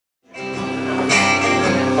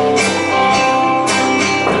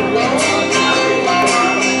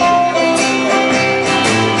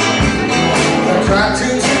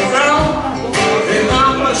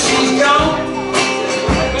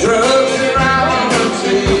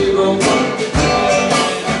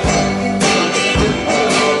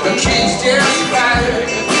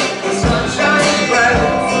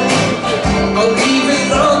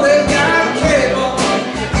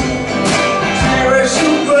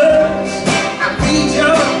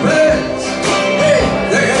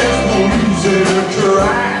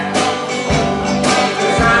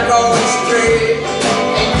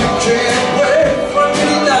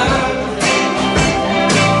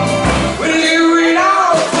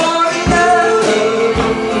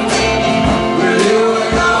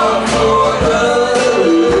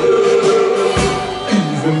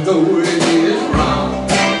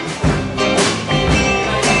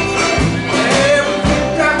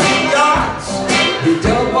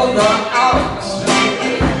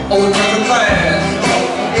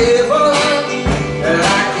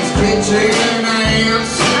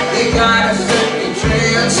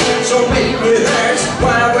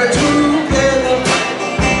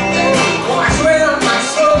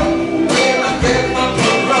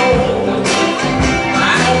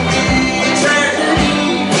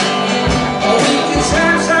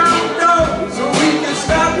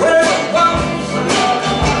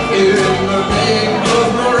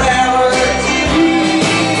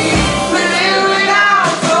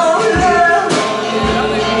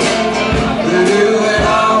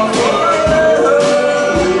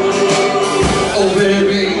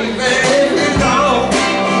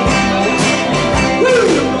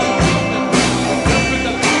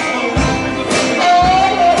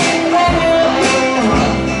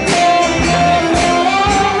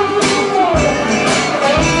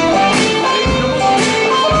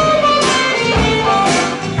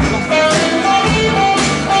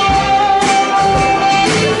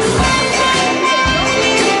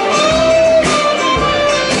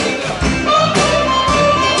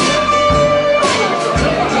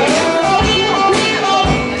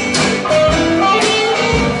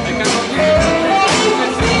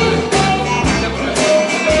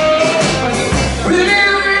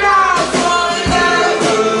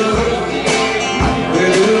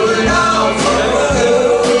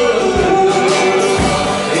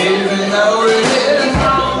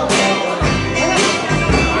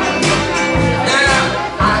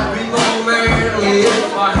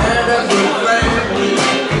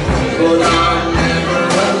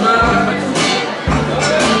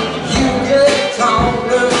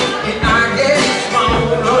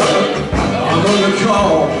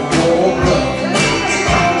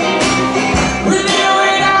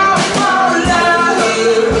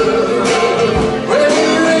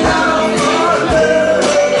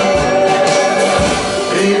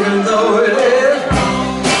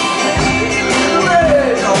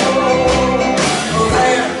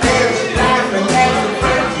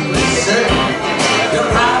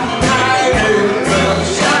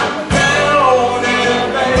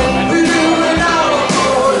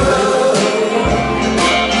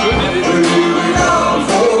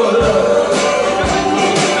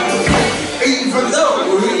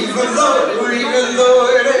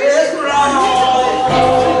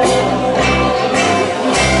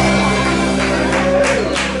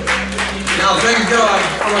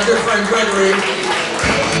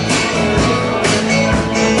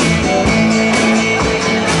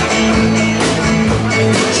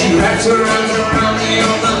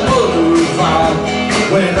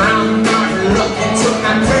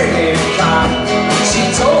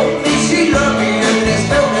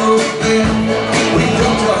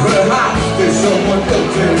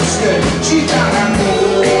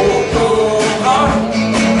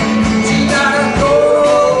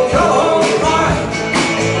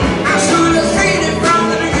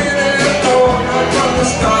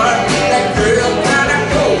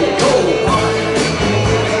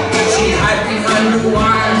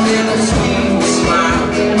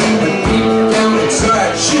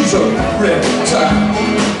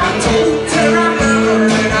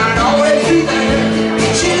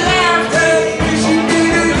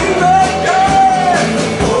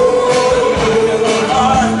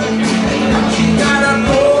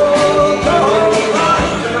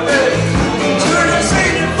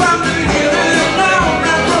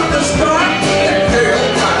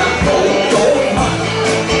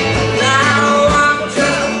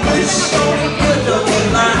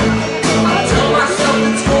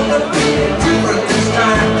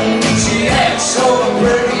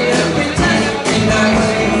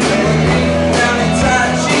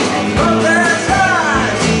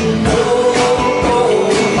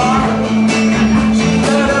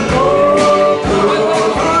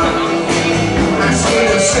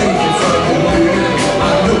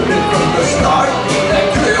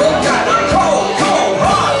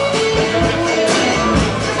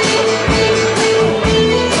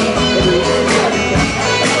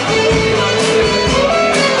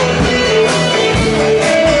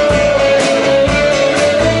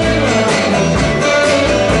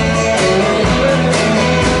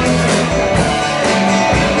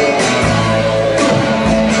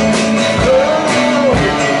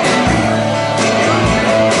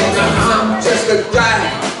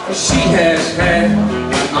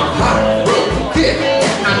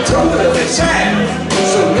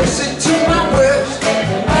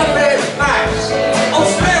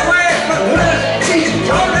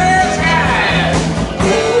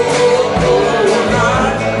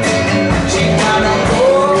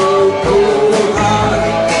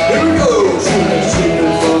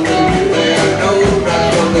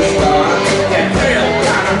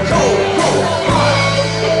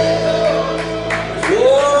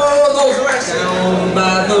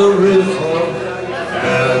river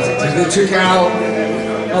till they took out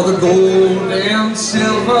all the gold and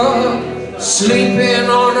silver. Sleeping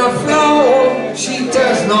on the floor, she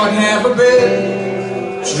does not have a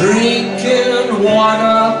bed. Drinking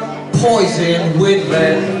water poisoned with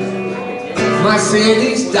lead. My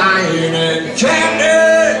city's dying and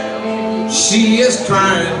Candy, she is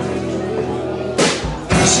crying.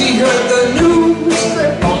 She heard the news,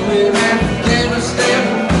 they're bombing Afghanistan.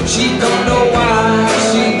 She don't know why,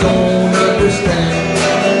 she don't understand.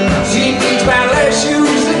 She needs ballet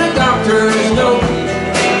shoes and a doctor's note.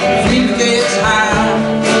 Fever gets high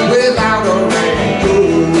without a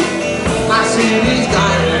raincoat. My city's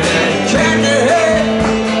dying and Candy,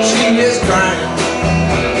 she is crying.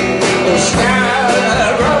 Oh, sky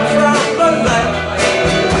up from the light.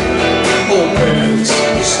 Oh, birds,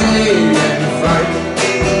 stay and fight.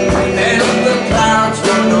 And the clouds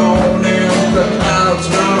run on, and the clouds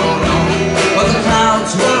run on. Oh, the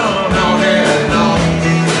clouds run on and on.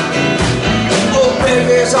 Oh,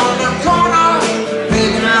 baby's on the corner,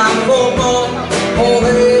 begging out for more. Oh,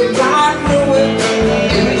 they got ruined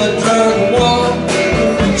in the drug war.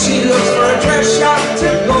 She looks for a dress shop to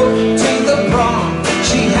go to the prom.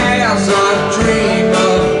 She has a dream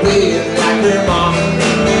of being like her mom.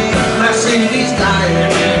 My city's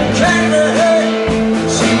dying and Candy,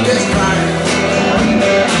 she is crying.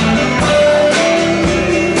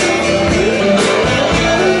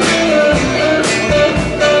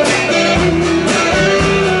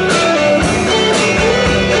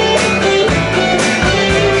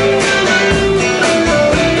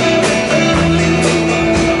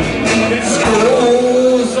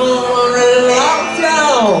 Schools on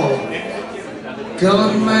lockdown.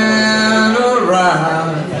 Gunman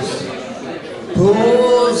arrives,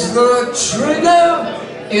 pulls the trigger,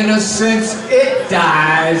 in a sense it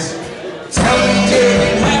dies. Tell me did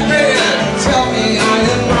it happen, tell me I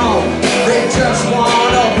am wrong. They just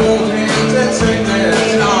wanna hold hands and sing their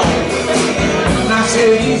song. My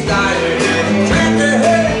city's dying and Candy,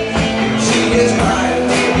 she is crying.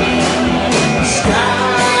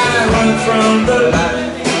 Sky run from the light.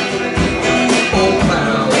 Oh,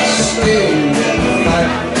 clouds stay and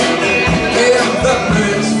fight. If the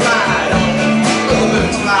birds fly on, the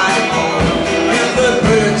birds fly on. If the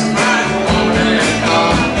birds fly on and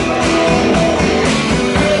on.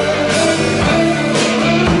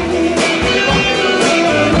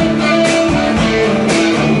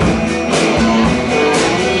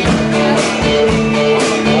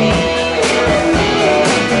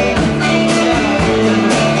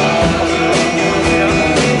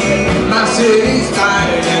 My city's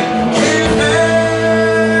dying and Candy,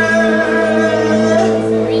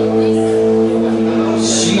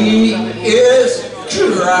 she is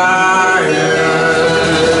crying.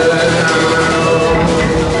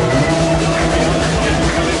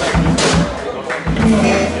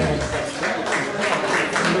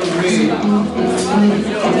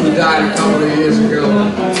 He died a couple of years ago.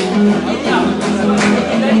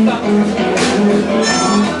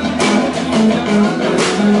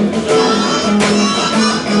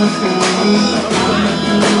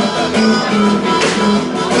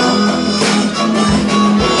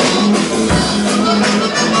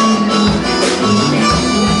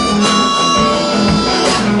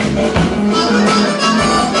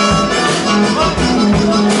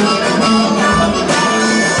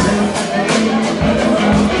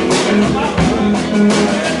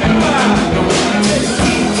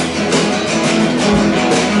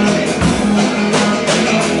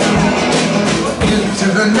 Into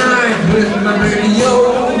the night with my radio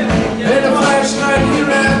and a flashlight, here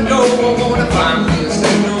I go. I wanna find me a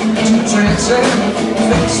signal to transcend.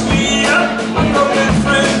 Fix me up, a broken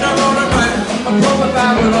friend. I wanna write a poem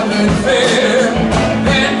about love and fear.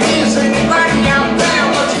 And is anybody out there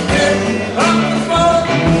what you did on the phone?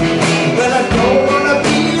 Well, I don't wanna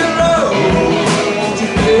be alone. What you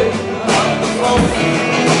did on the phone?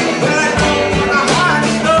 Well, I don't wanna hide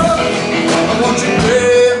it, no. I want you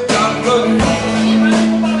did on the phone.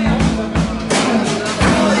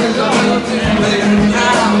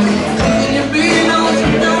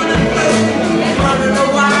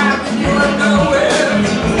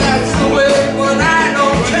 That's the way when I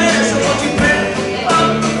don't care. So what you been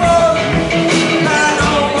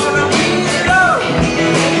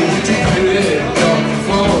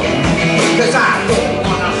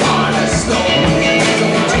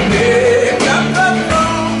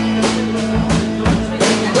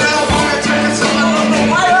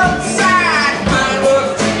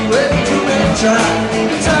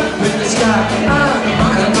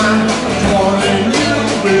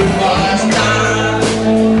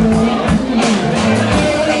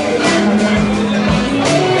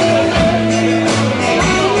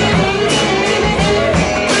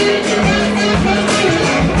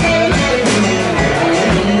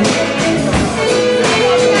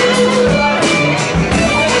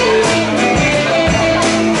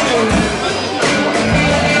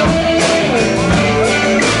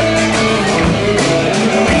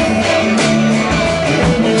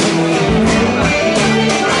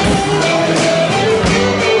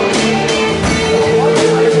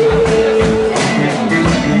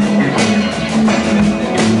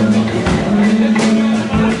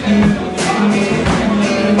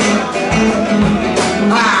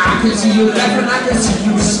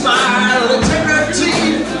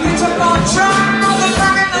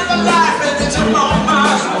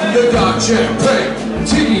you got champagne,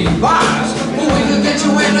 tea, bars. We can get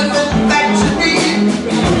you anything that you need.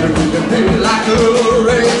 You can be like a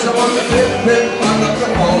race. I want to flip on the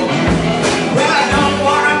phone. Well, I don't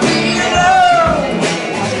want to be alone.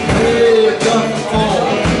 Pick up the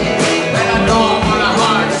phone. Well, I don't want a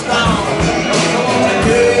heart stone. I want to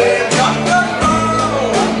pick up the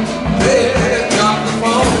phone. Pick up the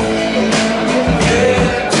phone.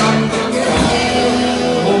 Pick up the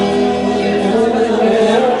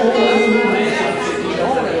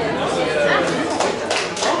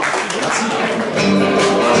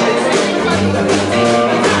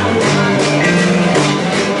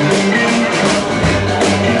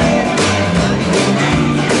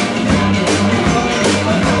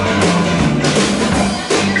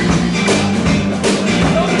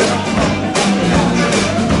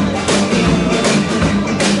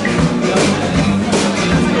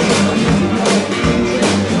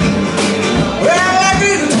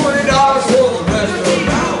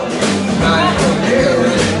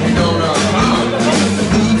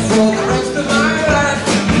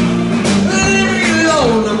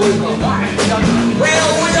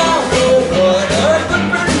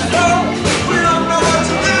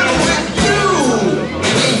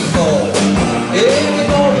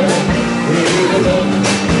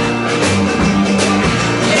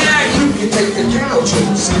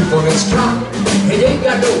it ain't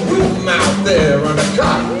got no room out there on the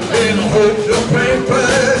cot. In hope the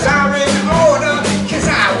papers are in order, 'cause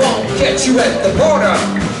I won't get you at the border.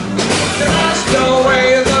 There's no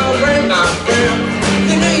way the rain out there.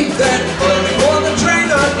 You need that money for the train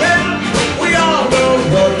again. We all know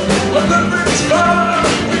what a good friend's for.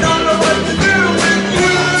 We don't know what to do with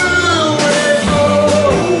you anymore.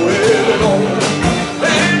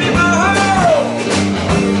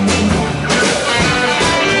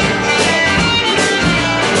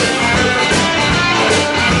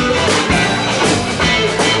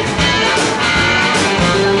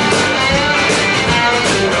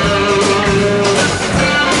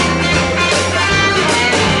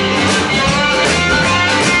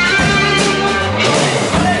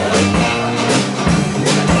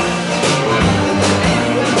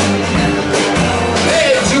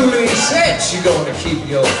 You're gonna keep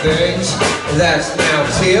your things. That's now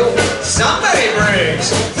till somebody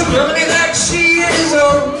brings the money that she is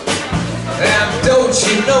owed. And don't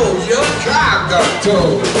you know your car got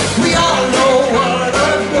towed? We all know what a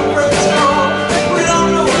difference on. We don't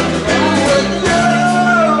know what to do with you.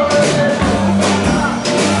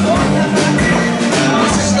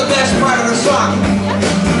 This is the best part of the song.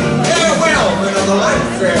 Farewell, men of the light.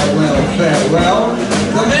 Farewell, farewell.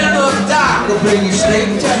 The men of dark will bring you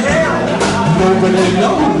straight to hell. Nobody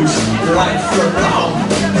knows right from wrong.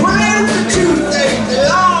 Where's the truth ain't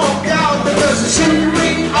long down, because the shoe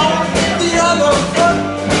ring on the other foot,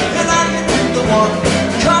 and I can be the one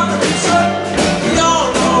coming in foot. We all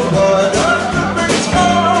know what a difference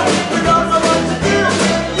for. We don't know what to do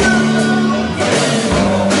with you.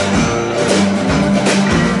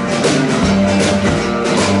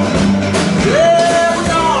 Yeah, we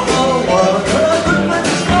all know what a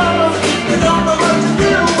difference for. We don't know what to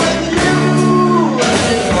do with you.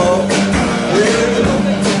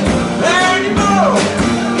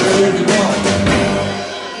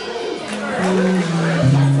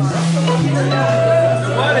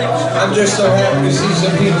 I'm just so happy to see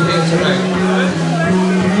some people here tonight.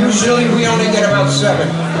 Usually we only get about 7.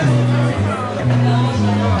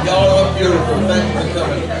 Y'all look beautiful. Thank you for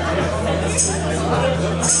coming.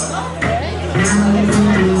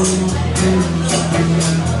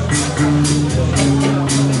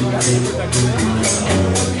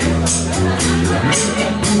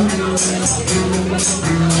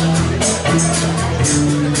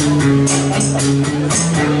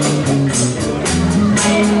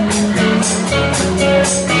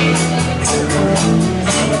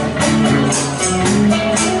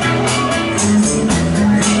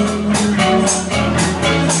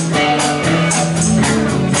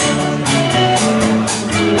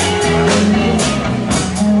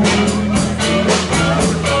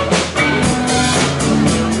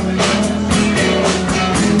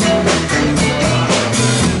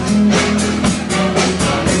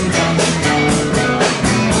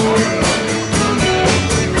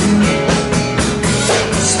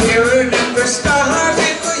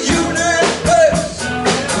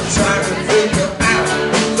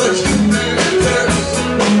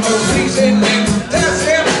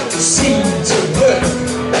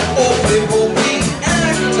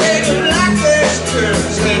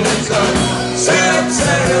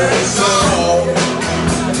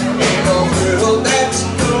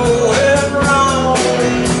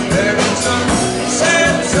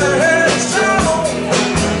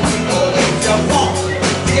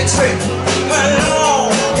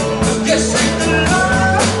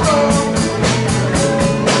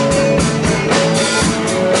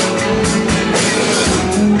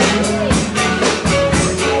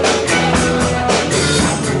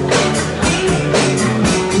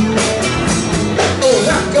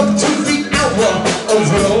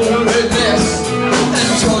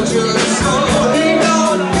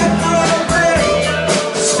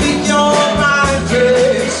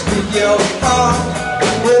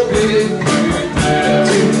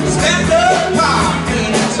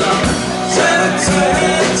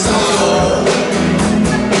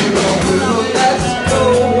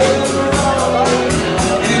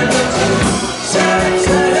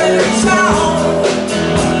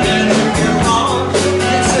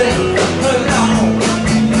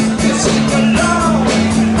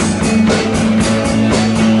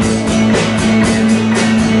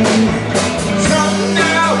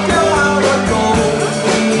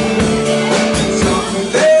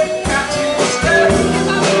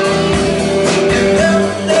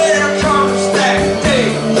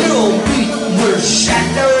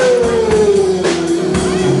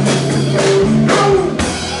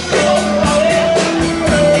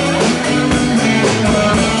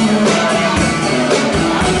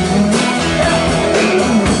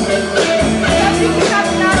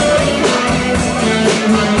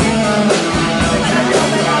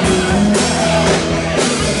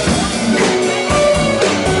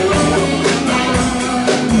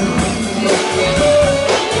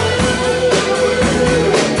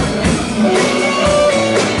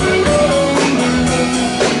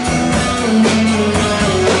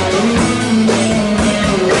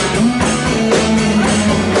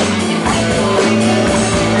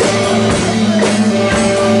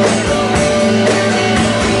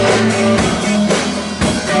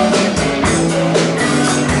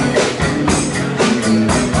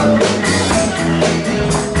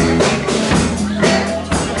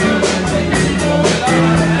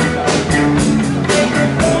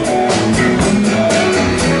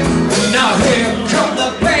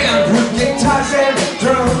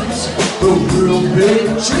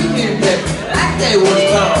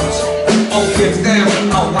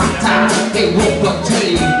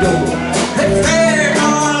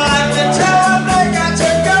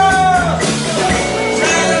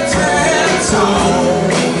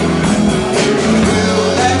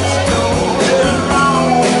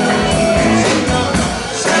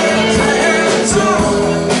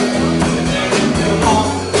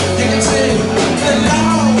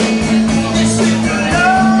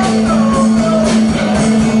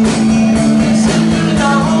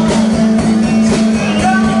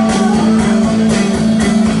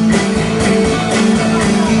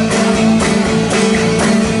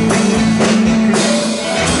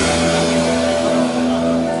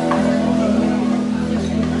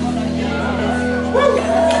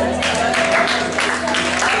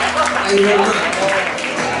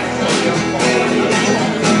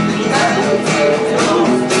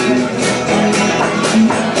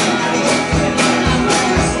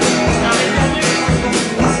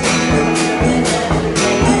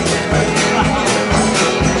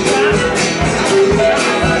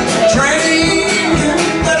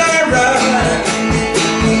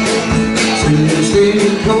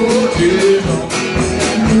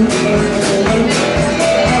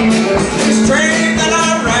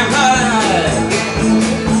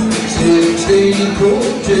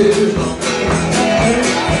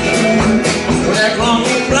 That long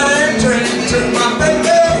black train took my baby,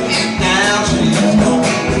 and now she's gone.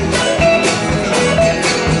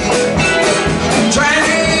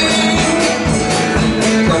 Train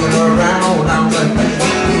coming around on the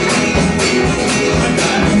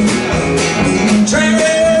train,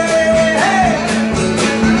 hey,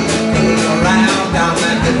 coming around down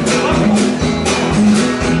that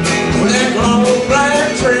that long black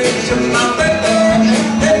train took my baby,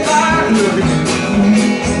 and I love you.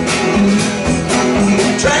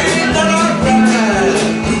 Train that I ride,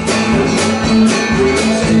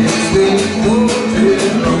 16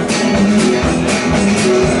 coaches long.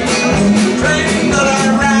 Train that I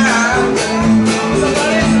ride,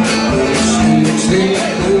 16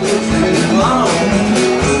 coaches long.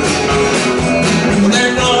 That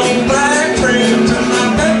long black train took my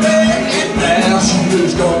baby, and now she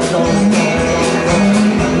is gone, gone, gone.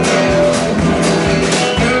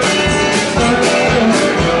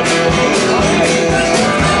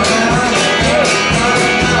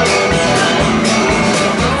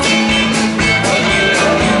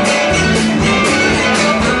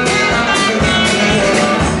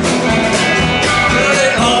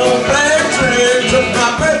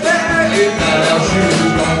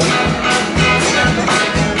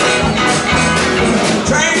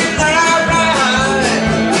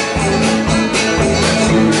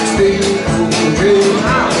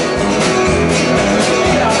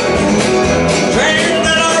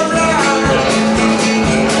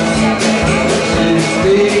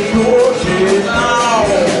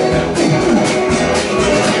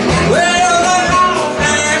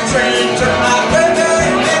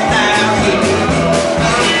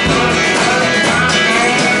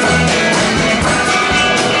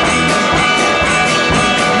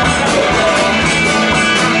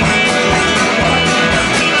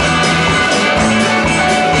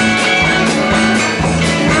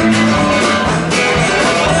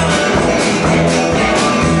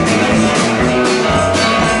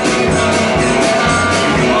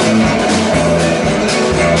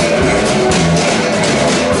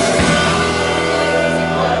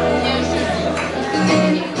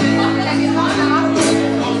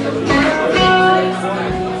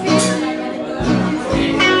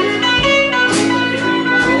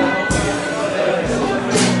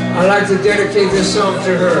 I'd like to dedicate this song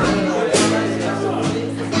to her.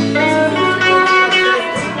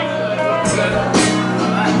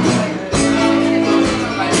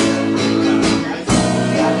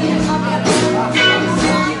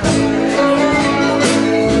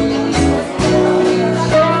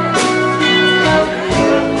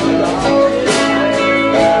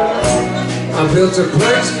 I built a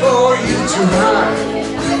place for you tonight.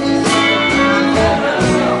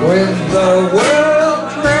 When the world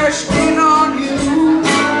crashed in on you,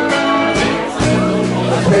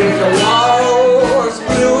 the walls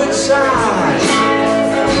blue inside,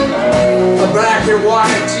 a black and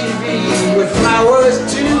white TV with flowers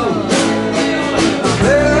too.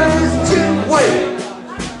 There's to wait,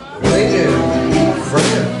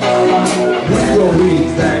 friend. We go read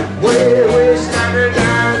that way we started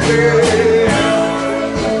down there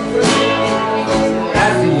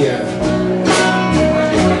at the end.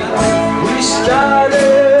 We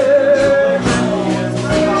started.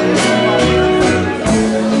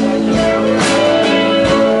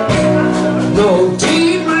 No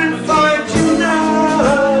demon finds you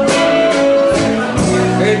now,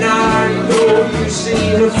 and I know you see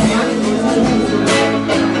the few,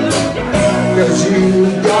 'cause you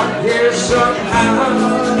got here somehow,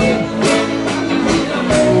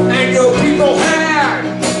 and your people had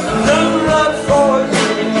no love for you.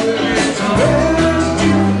 It's best to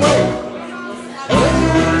wait.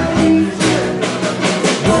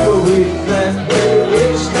 We'll read that way we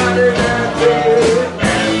started that day.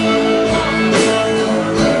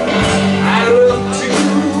 I look to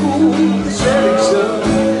the setting sun.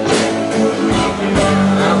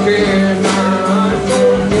 How can I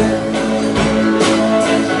forget?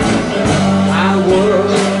 I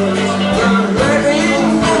was not letting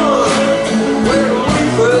on.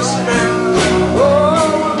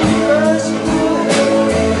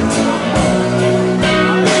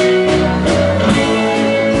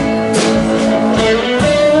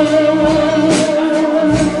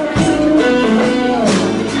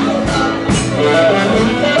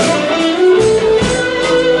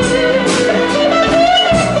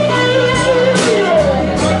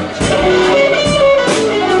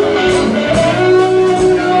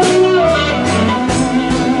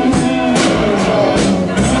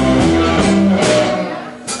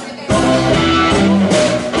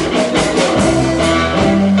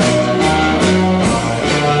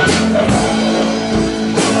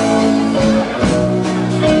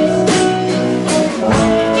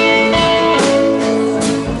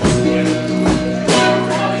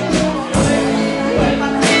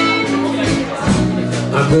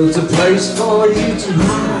 was a place for you to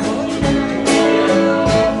hide.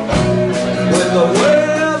 When the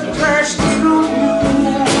world crashed through you,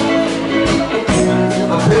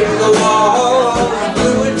 I painted the walls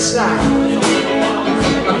blue inside.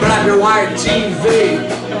 A black and white TV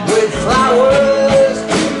with flowers.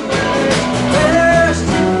 There's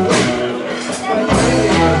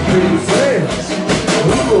pretty friends.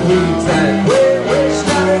 We believe that way we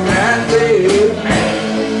started that day.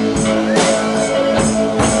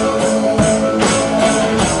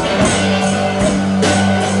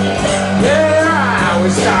 Yeah, we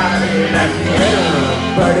started at the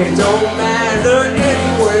end, but it don't matter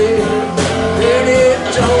anyway. And it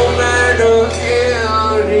don't matter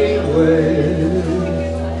anyway.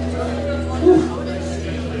 Whew.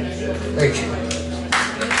 Thank you.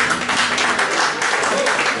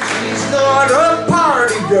 She's not a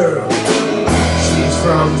party girl. She's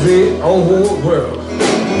from the old world.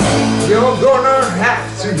 You're gonna have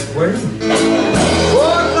to wait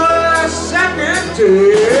for the second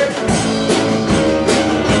day.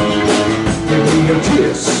 Give me a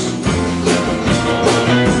kiss.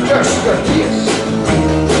 Just a kiss.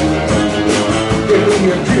 Give me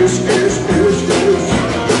a kiss, kiss, kiss, kiss.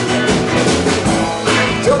 I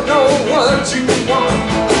don't know what you want,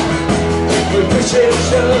 but this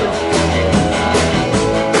is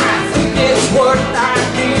I think it's what I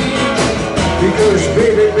need. Because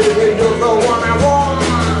baby, baby, you're the one I want.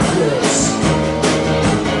 Yes.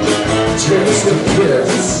 Just a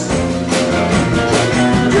kiss.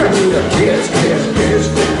 Give me a kiss, kiss, kiss,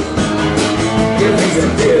 kiss. Give me a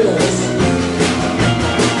kiss.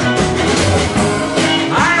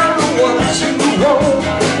 I don't know what you want.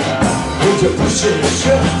 Would you push it and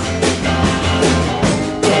shove?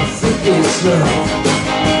 I think it's love.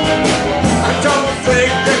 I don't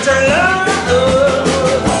think it's a love.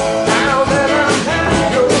 Now that I have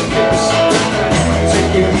your kiss,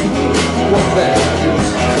 taking you what that is.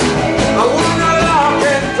 I wanna lock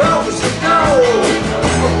and close the door.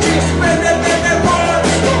 Kiss me, baby,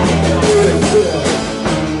 once more.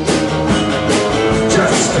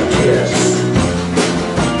 Just a kiss.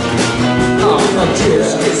 Oh, a kiss,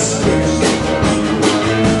 kiss, kiss.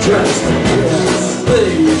 Just a kiss.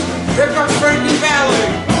 Please. Here comes Frankie Valley.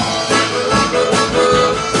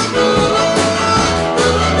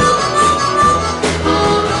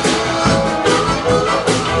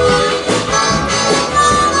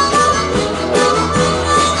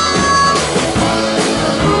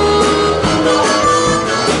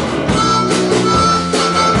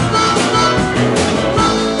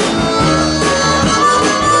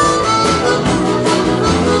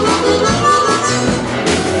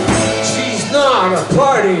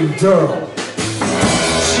 Party girl,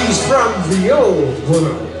 she's from the old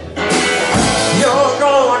world. You're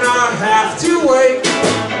gonna have to wait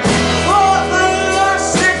for the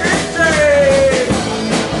second day.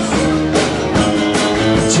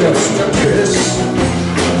 Just a kiss.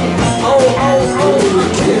 Oh, oh, oh, a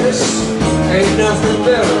kiss. Ain't nothing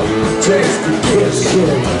better. Just a kiss,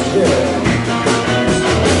 yeah, yeah.